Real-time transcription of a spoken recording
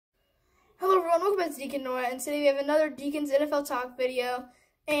everyone, welcome back to Deacon, and today we have another Deacon's NFL Talk video.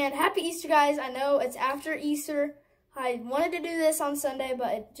 And happy Easter, guys. I know it's after Easter. I wanted to do this on Sunday,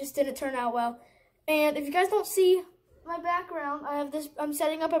 but it just didn't turn out well. And if you guys don't see my background, I'm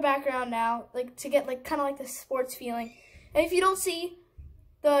setting up a background now, to get kind of like the sports feeling. And if you don't see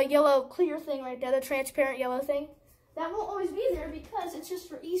the yellow clear thing right there, the transparent yellow thing, that won't always be there because it's just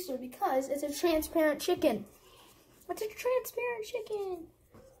for Easter, because it's a transparent chicken. It's a transparent chicken.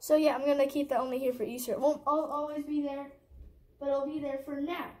 So yeah, I'm gonna keep that only here for Easter. It won't always be there, but it'll be there for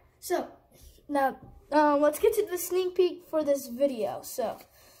now. So now, let's get to the sneak peek for this video. So,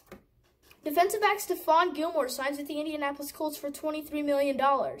 defensive back Stephon Gilmore signs with the Indianapolis Colts for $23 million.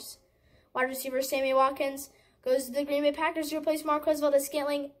 Wide receiver Sammy Watkins goes to the Green Bay Packers to replace Marquez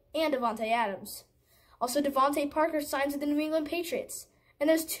Valdes-Scantling and Davante Adams. Also, Devontae Parker signs with the New England Patriots. And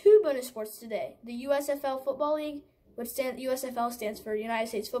there's two bonus sports today: the USFL Football League, which USFL stands for United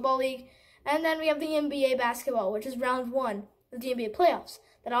States Football League. And then we have the NBA basketball, which is round 1 of the NBA playoffs.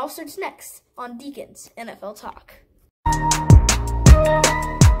 That all starts next on Deacon's NFL Talk.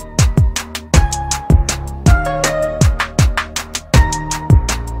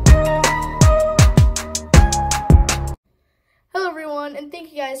 Hello everyone, and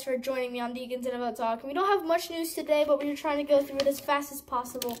thank you guys for joining me on Deacon's NFL Talk. And we don't have much news today, but we're trying to go through it as fast as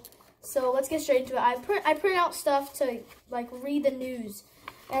possible. So let's get straight into it. I print out stuff to read the news,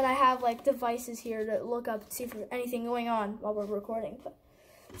 and I have devices here to look up and see if there's anything going on while we're recording. But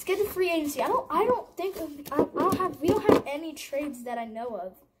let's get to free agency. We don't have any trades that I know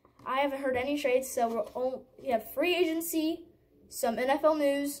of. I haven't heard any trades, so we have free agency, some NFL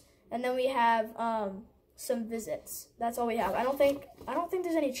news, and then we have some visits. That's all we have. I don't think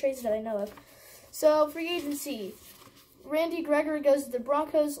there's any trades that I know of. So free agency. Randy Gregory goes to the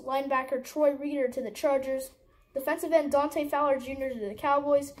Broncos, linebacker Troy Reeder to the Chargers, defensive end Dante Fowler Jr. to the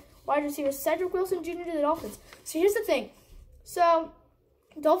Cowboys, wide receiver Cedric Wilson Jr. to the Dolphins. So here's the thing. So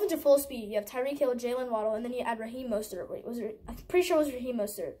Dolphins are full speed. You have Tyreek Hill, Jalen Waddle, and then you add Raheem Mostert. Wait, I'm pretty sure it was Raheem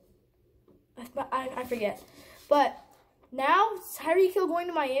Mostert. I forget. But now Tyreek Hill going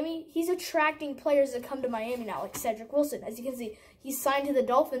to Miami, he's attracting players that come to Miami now, like Cedric Wilson. As you can see, he's signed to the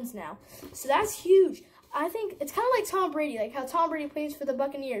Dolphins now. So that's huge. I think it's kind of like Tom Brady, like how Tom Brady plays for the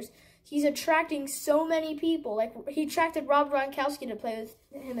Buccaneers. He's attracting so many people. He attracted Rob Gronkowski to play with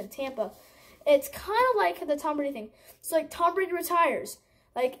him in Tampa. It's kind of like the Tom Brady thing. So Tom Brady retires.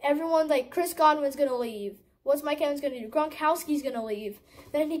 Everyone, Chris Godwin's going to leave. What's Mike Evans going to do? Gronkowski's going to leave.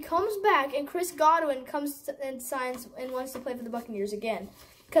 Then he comes back, and Chris Godwin comes and signs and wants to play for the Buccaneers again.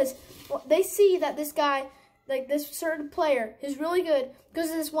 Because they see that this guy, this certain player who's really good,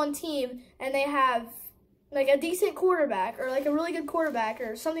 goes to this one team, and they have a decent quarterback, or a really good quarterback,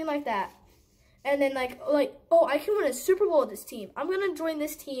 or something like that. And then oh, I can win a Super Bowl with this team. I'm going to join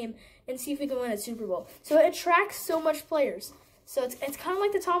this team and see if we can win a Super Bowl. So it attracts so much players. So it's kind of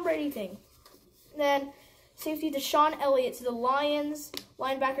like the Tom Brady thing. Then safety Deshaun Elliott to the Lions,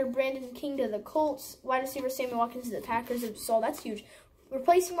 linebacker Brandon King to the Colts, wide receiver Sammy Watkins to the Packers. So that's huge.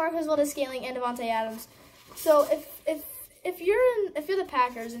 Replacing Marquez Valdes-Scantling and Davante Adams. So if you're the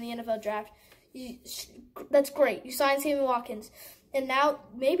Packers in the NFL draft, that's great. You sign Sammy Watkins. And now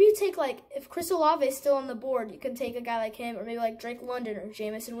maybe you take, if Chris Olave is still on the board, you can take a guy like him, or maybe Drake London or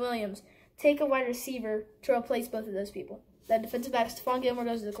Jamison Williams. Take a wide receiver to replace both of those people. That defensive back, Stephon Gilmore,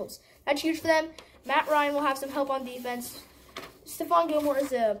 goes to the Colts. That's huge for them. Matt Ryan will have some help on defense. Stephon Gilmore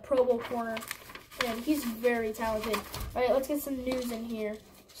is a Pro Bowl corner, and he's very talented. All right, let's get some news in here.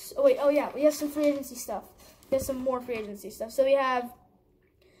 Oh yeah, we have some free agency stuff. We have some more free agency stuff. So we have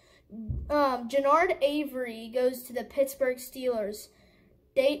Jannard Avery goes to the Pittsburgh Steelers.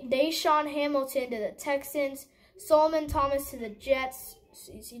 Deshaun Hamilton to the Texans. Solomon Thomas to the Jets.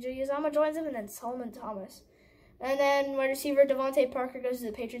 CJ Uzomah joins him, and then Solomon Thomas. And then wide receiver Devontae Parker goes to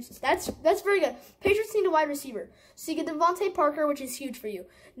the Patriots. That's very good. Patriots need a wide receiver. So you get Devontae Parker, which is huge for you.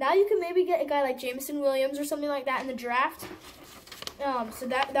 Now you can maybe get a guy like Jamison Williams or something like that in the draft. So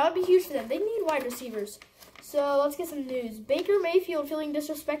that would be huge for them. They need wide receivers. So let's get some news. Baker Mayfield feeling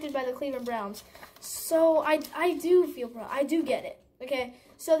disrespected by the Cleveland Browns. So I do get it. Okay,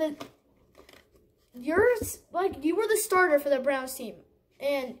 so that you were the starter for the Browns team,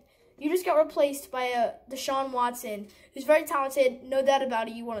 and you just got replaced by Deshaun Watson, who's very talented, no doubt about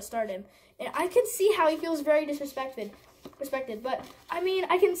it. You want to start him, and I can see how he feels very disrespected. But I mean,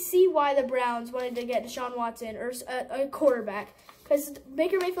 I can see why the Browns wanted to get Deshaun Watson or a quarterback. Because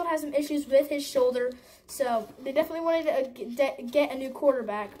Baker Mayfield has some issues with his shoulder, so they definitely wanted to get a new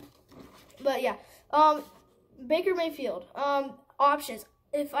quarterback. But yeah, Baker Mayfield, options.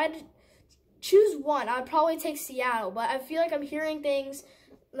 If I'd choose one, I'd probably take Seattle, but I feel like I'm hearing things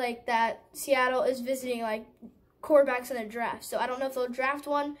like that Seattle is visiting like quarterbacks in the draft. So I don't know if they'll draft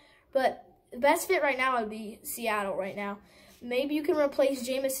one, but the best fit right now would be Seattle right now. Maybe you can replace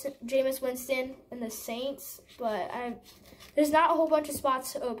Jameis Winston in the Saints, but there's not a whole bunch of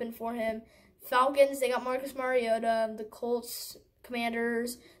spots open for him. Falcons, they got Marcus Mariota. The Colts,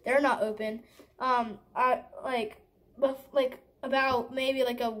 Commanders, they're not open. About maybe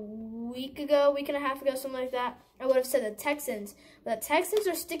like a week and a half ago, something like that, I would have said the Texans. But the Texans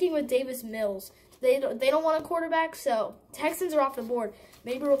are sticking with Davis Mills. They don't want a quarterback, so Texans are off the board.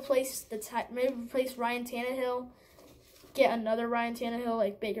 Maybe replace Ryan Tannehill. Get another Ryan Tannehill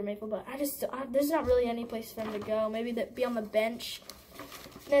like Baker Mayfield, but there's not really any place for him to go. Maybe be on the bench.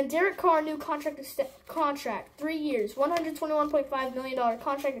 And then Derek Carr, new contract, 3 years, $121.5 million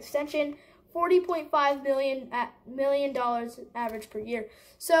contract extension, $40.5 million average per year.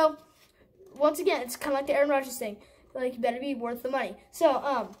 So once again, it's kind of like the Aaron Rodgers thing. Like, you better be worth the money.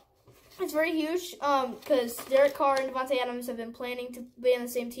 So it's very huge because Derek Carr and Devontae Adams have been planning to be on the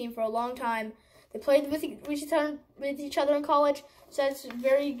same team for a long time. They played with each other in college, so it's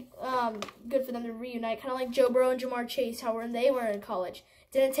very good for them to reunite. Kind of like Joe Burrow and Jamar Chase, how when they were in college.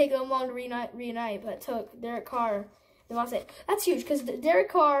 It didn't take them long to reunite, but it took Derek Carr, Devontae. That's huge because Derek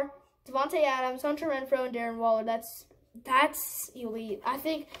Carr, Devontae Adams, Hunter Renfrow, and Darren Waller. That's elite. I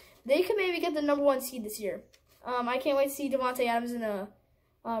think they could maybe get the #1 seed this year. I can't wait to see Devontae Adams in a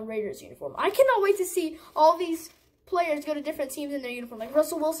Raiders uniform. I cannot wait to see all these players go to different teams in their uniform, like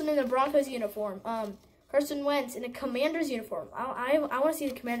Russell Wilson in the Broncos uniform, Carson Wentz in a Commanders uniform. I want to see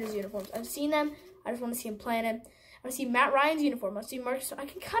the Commanders uniforms. I've seen them. I just want to see him playing them. I want to see Matt Ryan's uniform. I want to see Marcus. I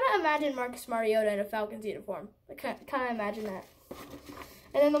can kind of imagine Marcus Mariota in a Falcons uniform. I kind of imagine that.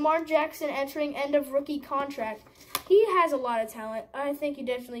 And then Lamar Jackson entering end of rookie contract. He has a lot of talent. I think you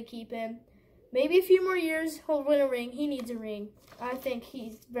definitely keep him. Maybe a few more years, he'll win a ring. He needs a ring. I think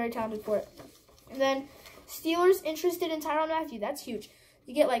he's very talented for it. And then Steelers interested in Tyrann Mathieu. That's huge.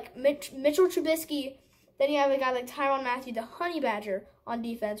 You get like Mitchell Trubisky. Then you have a guy like Tyrann Mathieu, the Honey Badger, on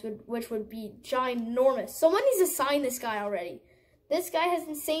defense, which would be ginormous. Someone needs to sign this guy already. This guy has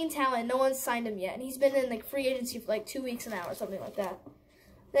insane talent. No one's signed him yet. And he's been in like free agency for like 2 weeks now or something like that.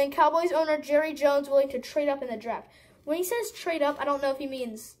 Then Cowboys owner Jerry Jones willing to trade up in the draft. When he says trade up, I don't know if he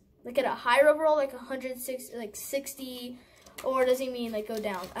means like get a higher overall, like 160, like 60, or does he mean like go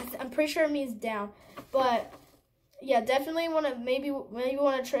down? I'm pretty sure it means down. But yeah, definitely want to maybe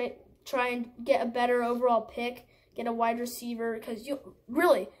want to try and get a better overall pick, get a wide receiver, because the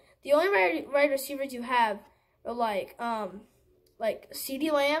only wide receivers you have are like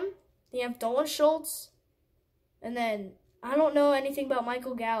CeeDee Lamb, you have Dalton Schultz, and then I don't know anything about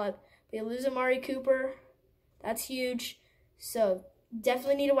Michael Gallup. They lose Amari Cooper. That's huge. So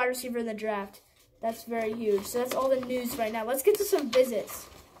definitely need a wide receiver in the draft. That's very huge. So that's all the news right now. Let's get to some visits.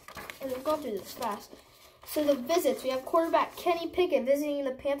 We're going through this fast. So the visits, we have quarterback Kenny Pickett visiting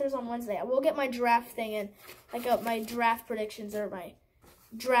the Panthers on Wednesday. I will get my draft thing in, like my draft predictions or my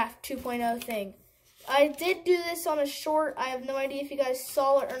draft 2.0 thing. I did do this on a short. I have no idea if you guys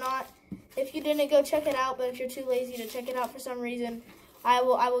saw it or not. If you didn't, go check it out. But if you're too lazy to check it out for some reason, I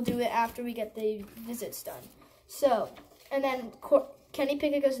will do it after we get the visits done. So, and then Kenny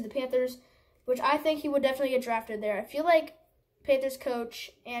Pickett goes to the Panthers, which I think he would definitely get drafted there. I feel like Panthers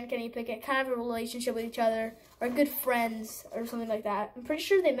coach and Kenny Pickett kind of have a relationship with each other, are good friends or something like that. I'm pretty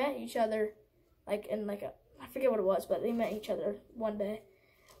sure they met each other, like in like I forget what it was, but they met each other one day.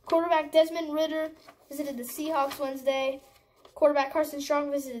 Quarterback Desmond Ridder visited the Seahawks Wednesday. Quarterback Carson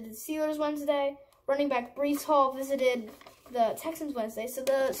Strong visited the Steelers Wednesday. Running back Breece Hall visited the Texans Wednesday. So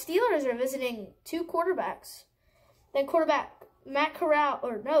the Steelers are visiting 2 quarterbacks. Then quarterback Matt Corral,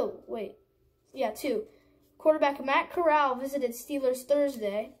 two. Quarterback Matt Corral visited Steelers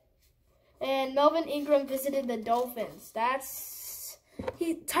Thursday. And Melvin Ingram visited the Dolphins.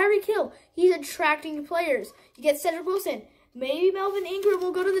 Tyreek Hill, he's attracting players. You get Cedric Wilson. Maybe Melvin Ingram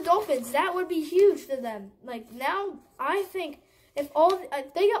will go to the Dolphins. That would be huge for them. Like, now, I think if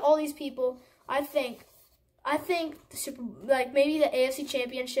they got all these people, I think maybe the AFC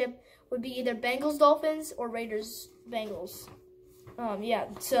Championship would be either Bengals Dolphins or Raiders Bengals. Yeah,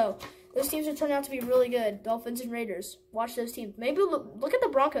 so those teams are turning out to be really good. Dolphins and Raiders. Watch those teams. Maybe look at the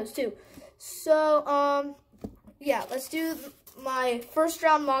Broncos too. So yeah, let's do my first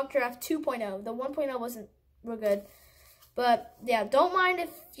round mock draft 2.0. The 1.0 wasn't real good. But yeah, don't mind if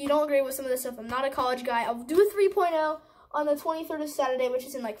you don't agree with some of this stuff. I'm not a college guy. I'll do a 3.0 on the 23rd of Saturday, which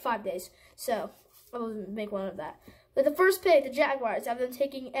is in like 5 days. So I will make one of that. With the first pick, the Jaguars have them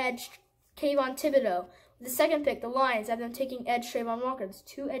taking edge Kayvon Thibodeau. With the second pick, the Lions have them taking edge Trayvon Walker. It's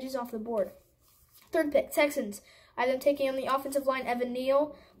 2 edges off the board. Third pick, Texans I have them taking on the offensive line Evan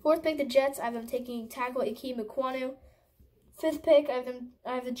Neal. 4th pick, the Jets. I have them taking tackle Ikem Ekwonu. 5th pick,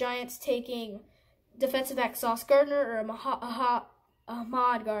 I have the Giants taking defensive back Sauce Gardner or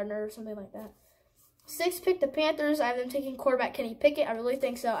Ahmad Gardner or something like that. 6th pick, the Panthers. I have them taking quarterback Kenny Pickett. I really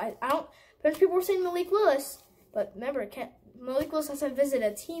think so. I don't. A bunch of people were saying Malik Willis, but remember, Malik Willis hasn't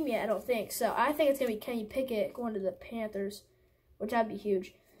visited a team yet. I don't think so. I think it's gonna be Kenny Pickett going to the Panthers, which that'd be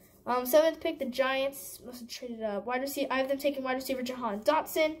huge. 7th pick, the Giants. Must have traded wide receiver. I have them taking wide receiver Jahan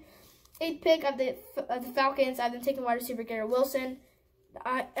Dotson. 8th pick of the Falcons. I have them taking wide receiver Garrett Wilson.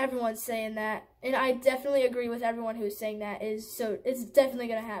 Everyone's saying that, and I definitely agree with everyone who's saying that. So it's definitely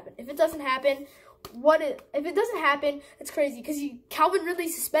gonna happen. If it doesn't happen, if it doesn't happen, it's crazy because Calvin Ridley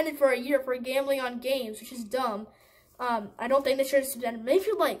suspended for a year for gambling on games, which is dumb. I don't think they should have suspended. Maybe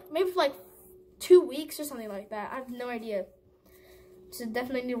for like 2 weeks or something like that. I have no idea. So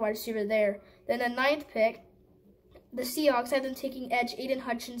definitely need a wide receiver there. Then the 9th pick, the Seahawks. I have them taking edge Aiden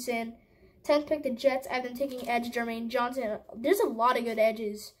Hutchinson. 10th pick, the Jets. I have them taking edge Jermaine Johnson. There's a lot of good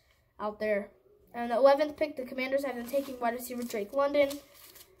edges out there. And the 11th pick, the Commanders. I have them taking wide receiver Drake London.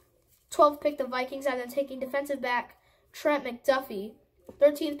 12th pick, the Vikings. I have them taking defensive back Trent McDuffie.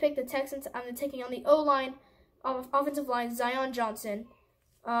 13th pick, the Texans. I have them taking on the O-line, offensive line, Zion Johnson.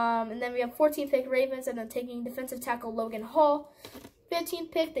 And then we have 14th pick, Ravens. I have them taking defensive tackle Logan Hall.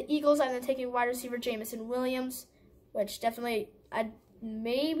 15th pick, the Eagles. I have them taking wide receiver Jamison Williams, which definitely,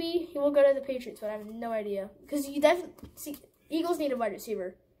 maybe he will go to the Patriots, but I have no idea. Because you definitely see, Eagles need a wide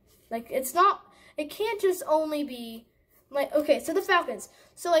receiver. Like, it can't just only be, like, okay, so the Falcons.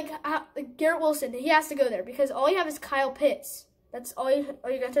 So, like, Garrett Wilson, he has to go there because all you have is Kyle Pitts. That's all you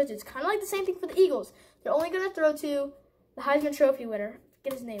got to do. It's kind of like the same thing for the Eagles. They're only going to throw to the Heisman Trophy winner.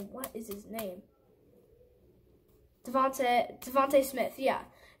 Get his name. What is his name? Devontae Smith. Yeah,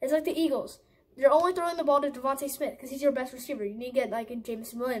 it's like the Eagles. They're only throwing the ball to Devontae Smith because he's your best receiver. You need to get like a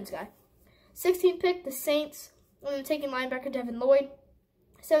Jameson Williams guy. 16th pick, the Saints. I'm then taking linebacker Devin Lloyd.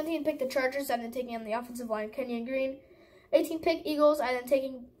 17th pick, the Chargers. I'm then taking on the offensive line Kenyon Green. 18th pick, Eagles. I'm then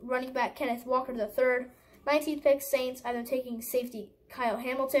taking running back Kenneth Walker III. 19th pick, Saints. I'm then taking safety Kyle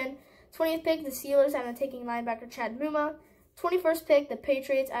Hamilton. 20th pick, the Steelers. I'm then taking linebacker Chad Muma. 21st pick, the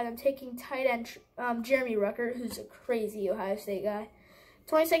Patriots. I'm taking tight end Jeremy Rucker, who's a crazy Ohio State guy.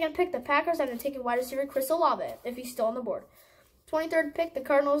 22nd pick, the Packers. I'm taking wide receiver Chris Olave, if he's still on the board. 23rd pick, the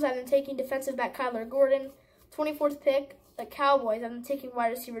Cardinals. I'm taking defensive back Kyler Gordon. 24th pick, the Cowboys. I'm taking wide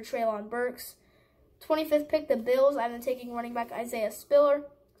receiver Treylon Burks. 25th pick, the Bills. I'm taking running back Isaiah Spiller.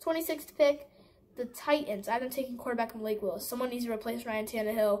 26th pick, the Titans. I'm taking quarterback Malik Willis. Someone needs to replace Ryan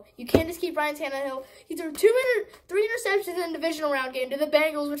Tannehill. You can't just keep Ryan Tannehill. He threw 3 interceptions in the divisional round game to the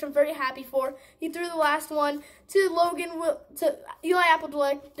Bengals, which I'm very happy for. He threw the last one to Eli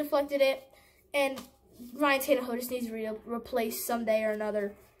Apple, deflected it, and Ryan Tannehill just needs to be replaced someday or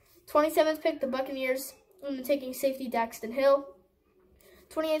another. 27th pick, the Buccaneers. I'm taking safety Daxton Hill.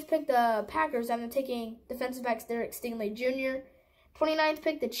 28th pick, the Packers. I'm taking defensive backs Derek Stingley Jr. 29th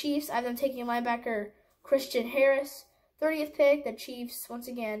pick, the Chiefs. I have them taking linebacker Christian Harris. 30th pick, the Chiefs. Once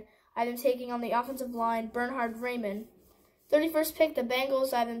again, I have them taking on the offensive line Bernhard Raymond. 31st pick, the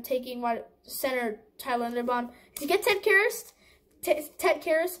Bengals. I have them taking center Tyler Linderbaum. You get Ted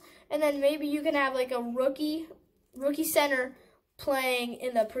Karras, and then maybe you can have like a rookie center playing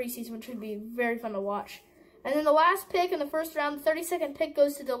in the preseason, which would be very fun to watch. And then the last pick in the first round, the 32nd pick,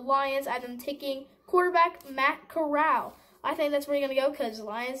 goes to the Lions. I have them taking quarterback Matt Corral. I think that's where you're going to go because the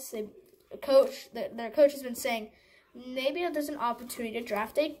Lions, their coach has been saying maybe there's an opportunity to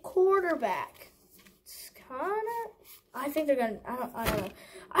draft a quarterback. It's kind of, I think they're going to, I don't know.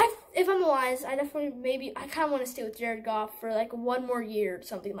 If I'm the Lions, I kind of want to stay with Jared Goff for like 1 more year or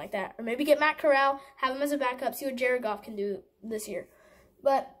something like that. Or maybe get Matt Corral, have him as a backup, see what Jared Goff can do this year.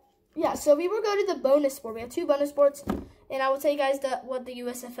 But yeah, so we will go to the bonus sport. We have 2 bonus sports, and I will tell you guys what the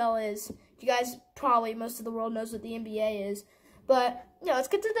USFL is. You guys probably, most of the world knows what the NBA is. But, yeah, let's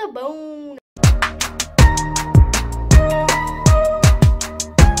get to the bonus.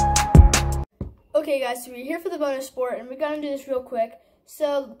 Okay, guys, so we're here for the bonus sport, and we're going to do this real quick.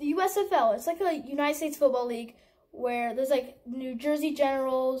 So, the USFL, it's like a United States Football League where there's, like, New Jersey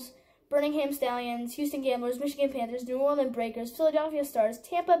Generals, Birmingham Stallions, Houston Gamblers, Michigan Panthers, New Orleans Breakers, Philadelphia Stars,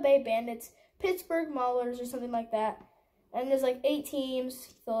 Tampa Bay Bandits, Pittsburgh Maulers, or something like that. And there's like 8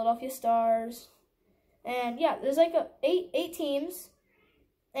 teams, Philadelphia Stars. And yeah, there's like 8 teams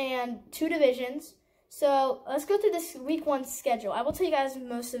and 2 divisions. So let's go through this week 1 schedule. I will tell you guys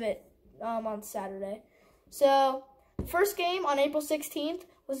most of it on Saturday. So first game on April 16th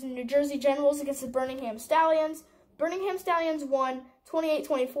was the New Jersey Generals against the Birmingham Stallions. Birmingham Stallions won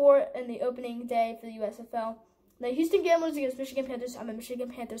 28-24 in the opening day for the USFL. The Houston Gamblers against Michigan Panthers. I'm a Michigan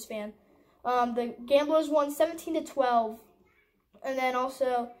Panthers fan. The Gamblers won 17-12. And then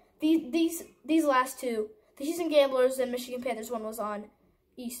also, these last two, the Houston Gamblers and Michigan Panthers one was on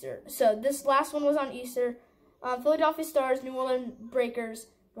Easter. So this last one was on Easter. Philadelphia Stars, New Orleans Breakers.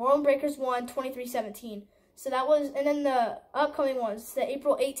 New Orleans Breakers won 23-17. So that was, and then the upcoming ones, the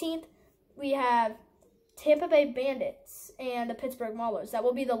April 18th, we have Tampa Bay Bandits and the Pittsburgh Maulers. That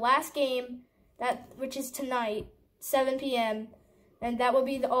will be the last game, which is tonight, 7 p.m., and that will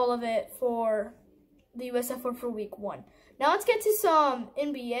be all of it for the USFL for Week 1. Now let's get to some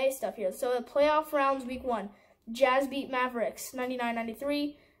NBA stuff here. So the playoff rounds, Week 1. Jazz beat Mavericks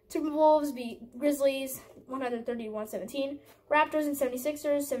 99-93. Timberwolves beat Grizzlies 131-17. Raptors and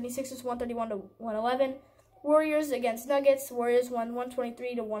 76ers. 76ers 131-111. Warriors against Nuggets. Warriors won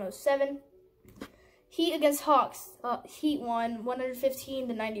 123-107. Heat against Hawks. Heat won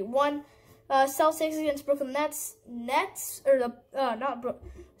 115-91. Celtics against Brooklyn Nets.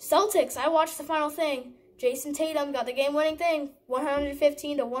 Celtics. I watched the final thing. Jason Tatum got the game-winning thing,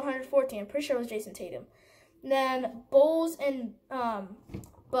 115-114. I'm pretty sure it was Jason Tatum. And then Bulls and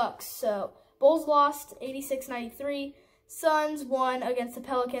Bucks. So Bulls lost 86-93. Suns won against the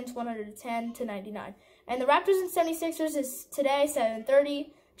Pelicans 110-99. And the Raptors and 76ers is today,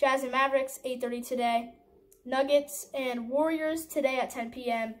 7:30. Jazz and Mavericks, 8:30 today. Nuggets and Warriors today at 10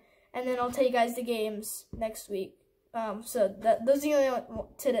 p.m. And then I'll tell you guys the games next week. So those are the only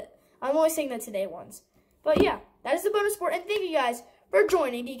today. I'm only saying the today ones. But yeah, that is the bonus sport. And thank you guys for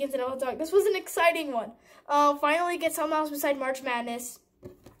joining Deacons and NFL Talk. This was an exciting one. Finally get something else besides March Madness.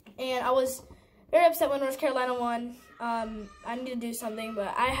 And I was very upset when North Carolina won. I need to do something,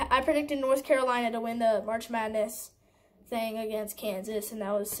 but I predicted North Carolina to win the March Madness thing against Kansas, and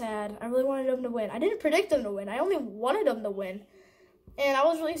that was sad. I really wanted them to win. I didn't predict them to win. I only wanted them to win, and I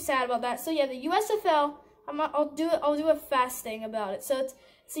was really sad about that. So yeah, the USFL. I'll do a fast thing about it. So it's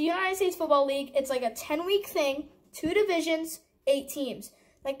the United States Football League. It's like a 10-week thing, 2 divisions, 8 teams,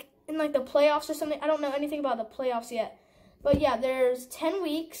 like in like the playoffs or something. I don't know anything about the playoffs yet, but yeah, there's 10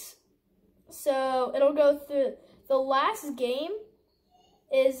 weeks. So it'll go through. The last game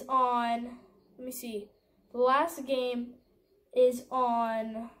is on, let me see. The last game is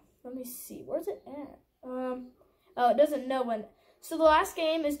on, let me see. Where's it at? Oh, it doesn't know when. So the last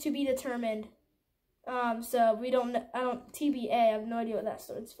game is to be determined. So we don't, TBA, I have no idea what that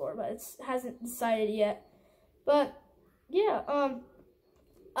stands for, but it hasn't decided yet. But yeah,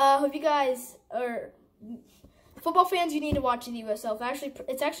 hope you guys are football fans. You need to watch the USL.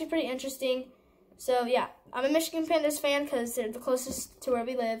 It's actually pretty interesting. So yeah, I'm a Michigan Panthers fan because they're the closest to where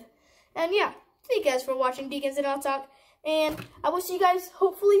we live. And yeah, thank you guys for watching Deacons and NFL Talk. And I will see you guys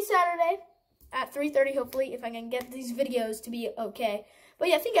hopefully Saturday at 3:30, hopefully, if I can get these videos to be okay. But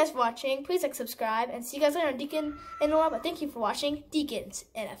yeah, thank you guys for watching. Please like, subscribe, and see you guys later on Deacon and NFL. But thank you for watching Deacons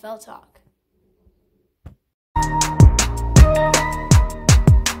NFL Talk.